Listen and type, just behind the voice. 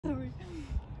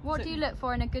What do you look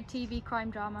for in a good TV crime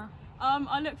drama?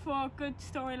 I look for a good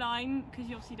storyline, because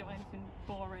you obviously don't want anything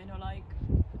boring or like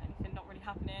anything not really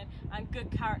happening, and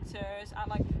good characters, and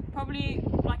like probably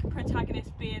like a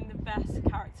protagonist being the best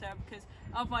character, because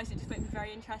otherwise it just makes me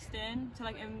very interesting. So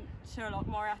like in Sherlock,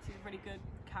 Moriarty's a really good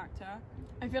character.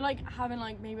 I feel like having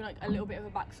like maybe like a little bit of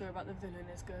a backstory about the villain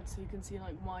is good, so you can see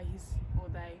like why he's or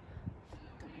they,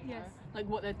 like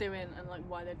what they're doing and like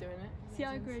why they're doing it. See,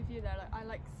 I agree with you there. Like, I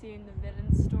like seeing the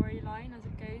villain's storyline as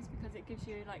it goes, because it gives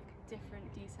you like different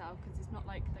detail, because it's not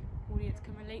like the audience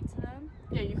can relate to them.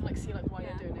 Yeah, you can like see like why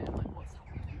they're doing it and like what's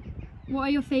happening. What are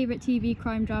your favourite TV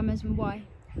crime dramas and why?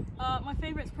 My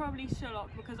favourite's probably Sherlock,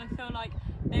 because I feel like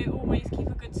they always keep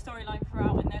a good storyline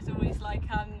throughout, and there's always like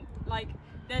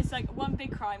there's like one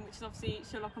big crime, which is obviously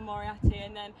Sherlock and Moriarty,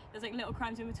 and then there's like little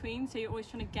crimes in between, so you're always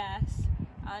trying to guess.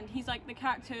 And he's like, the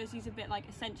characters, he's a bit like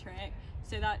eccentric,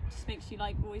 so that just makes you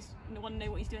like always want to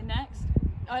know what he's doing next.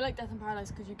 I like Death in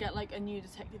Paradise because you get like a new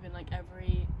detective in like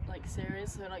every like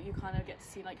series, so like you kind of get to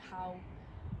see like how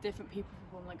different people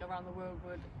from like around the world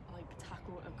would like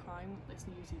tackle a crime. It's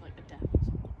usually like a death or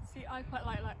something. See, I quite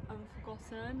like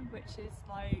Unforgotten, which is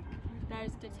like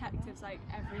there's detectives like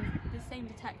the same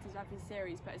detectives every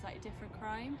series, but it's like a different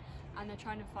crime, and they're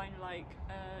trying to find like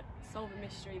solve a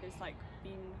mystery that's like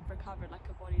been recovered, like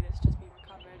a body that's just been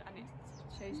recovered, and it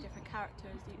shows different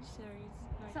characters each series.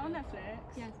 Is that on Netflix?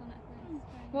 Yeah, it's on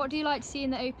Netflix. What do you like to see in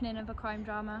the opening of a crime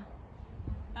drama?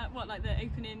 What, like the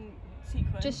opening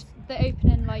sequence? Just the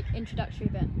opening, like introductory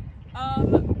bit.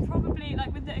 Probably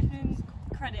like with the opening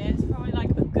credits, probably like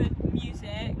a good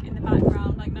music in the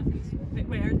background, like nothing's a bit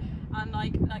weird, and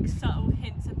like subtle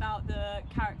hints about the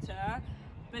character.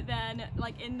 But then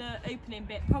like in the opening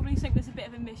bit, probably something that's a bit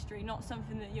of a mystery, not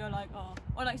something that you're like, oh,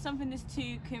 or like something that's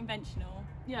too conventional.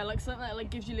 Yeah, like something that like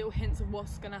gives you little hints of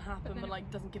what's gonna happen, but like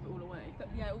doesn't give it all away. But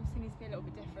yeah, it also needs to be a little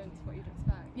bit different to what you'd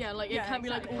expect. Yeah, like it can't be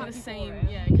like all the same. boring.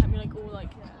 Yeah, it can't be like all like.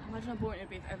 Imagine how boring it'd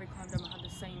be if every crime drama had the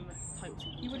same title.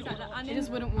 You would exactly, and it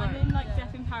just wouldn't work. And in like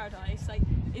Death in Paradise, like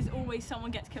is always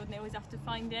someone gets killed and they always have to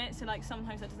find it. So like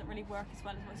sometimes that doesn't really work as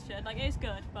well as what it should. Like it is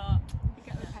good, but You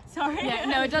get repetitive. sorry. Yeah,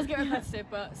 no, it does get repetitive,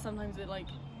 but sometimes it like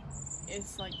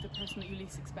it's like the person that you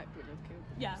least expect would have killed.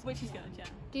 Yeah, which is good. Yeah.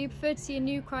 Do you prefer to see a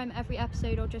new crime every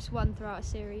episode or just one throughout a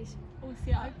series? Oh,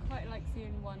 see, I quite like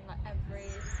seeing one like every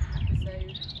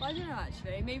episode. But I don't know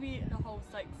actually. Maybe the whole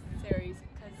like series,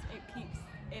 because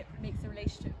it makes the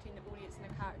relationship between the audience and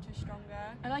the character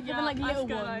stronger. I like having like little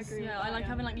good, I ones. agree with Yeah, that, I like yeah.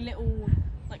 having like little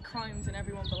like crimes in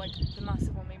everyone, but like the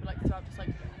massive one maybe like throughout just like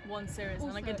one series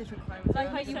and like a Also, different crime. Like throughout.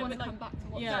 how You said want with, to like, come back to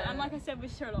watch Yeah. it. And like I said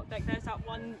with Sherlock, like there's that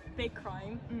one big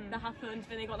crime that happens,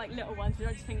 but they got like little ones. But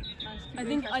I just think I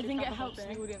think it helps the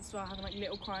audience as well, having like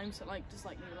little crimes that like just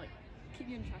like maybe like Keep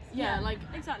you interested. yeah, like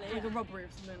exactly. like Yeah. a robbery or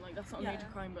something, like that's not a Yeah. major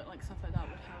crime, but like stuff like that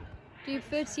would help. Do you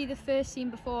prefer to see the first scene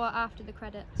before or after the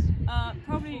credits?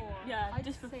 Probably, Before. yeah, I'd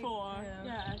just say before. yeah.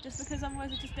 Yeah, just because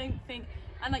otherwise I just don't think,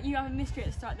 and like you have a mystery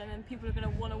at the start, then people are gonna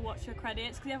want to watch your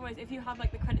credits. Because otherwise, if you have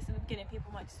like the credits at the beginning,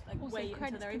 people might just like Also, wait until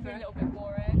credits they're can be a over. little bit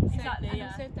boring. So, Exactly, and yeah.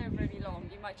 also if they're really long,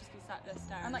 you might just be sat there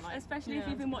staring. And like, especially if yeah.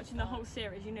 you've been watching the whole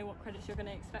series, you know what credits you're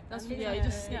gonna expect. That's then. yeah, you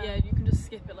just yeah, you can just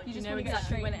skip it, like You you, just know wanna get exactly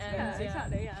straight when it into it. ends. Yeah,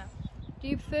 exactly. Yeah. Do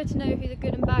you prefer to know who the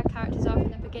good and bad characters are from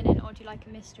the beginning, or do you like a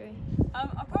mystery?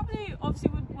 I probably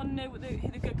obviously would want to know what who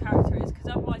the good character is, because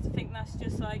otherwise I think that's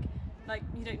just like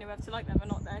you don't know whether to like them or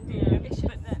not. Then do you?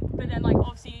 Yeah. But then like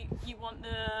obviously you want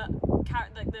the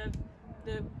character, like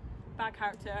the bad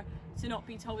character, to not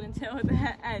be told until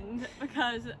the end,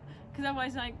 because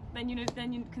otherwise like then you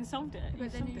can solve it.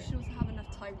 But then you should also have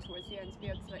enough time towards the end to be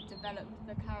able to like develop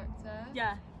the character.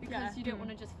 Yeah, Because you don't want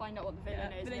to just find out what the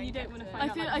villain is. but then and you get don't wanna to- find I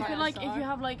out, feel like, like right if you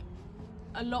have like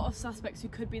a lot of suspects who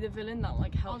could be the villain, that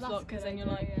like helps a that's lot, because a good then you're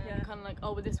like idea, yeah. you're kind of like,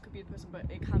 oh well, this could be the person, but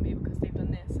it can't be because they've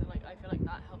done this. So like I feel like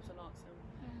that helps a lot. So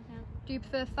Do you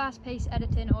prefer fast-paced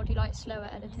editing, or do you like slower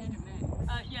editing?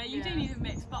 yeah, you do Yeah. need a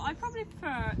mix, but I probably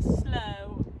prefer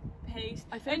slow paced.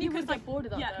 I feel like Only you would 'cause, get bored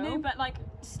of that. Yeah, though. no, but like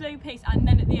slow pace, and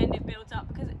then at the end it builds up,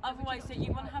 because otherwise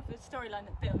you want to have a storyline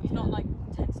that builds, not like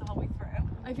tense the whole way through.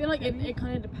 I feel like it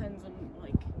kind of depends on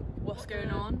like what's going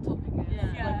on.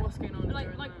 Yeah, like what's going on. But, like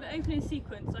during the that. opening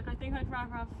sequence, like I think I'd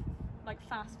rather have like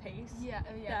fast pace. Yeah,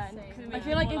 oh yeah, Then, same. 'cause it I makes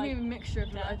feel like more, it'd be a mixture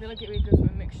of. yeah. I feel like it'd be good for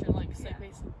a mixture, like slow Yeah.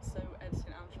 pace, so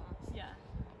editing and fast. Yeah.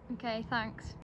 Okay, thanks.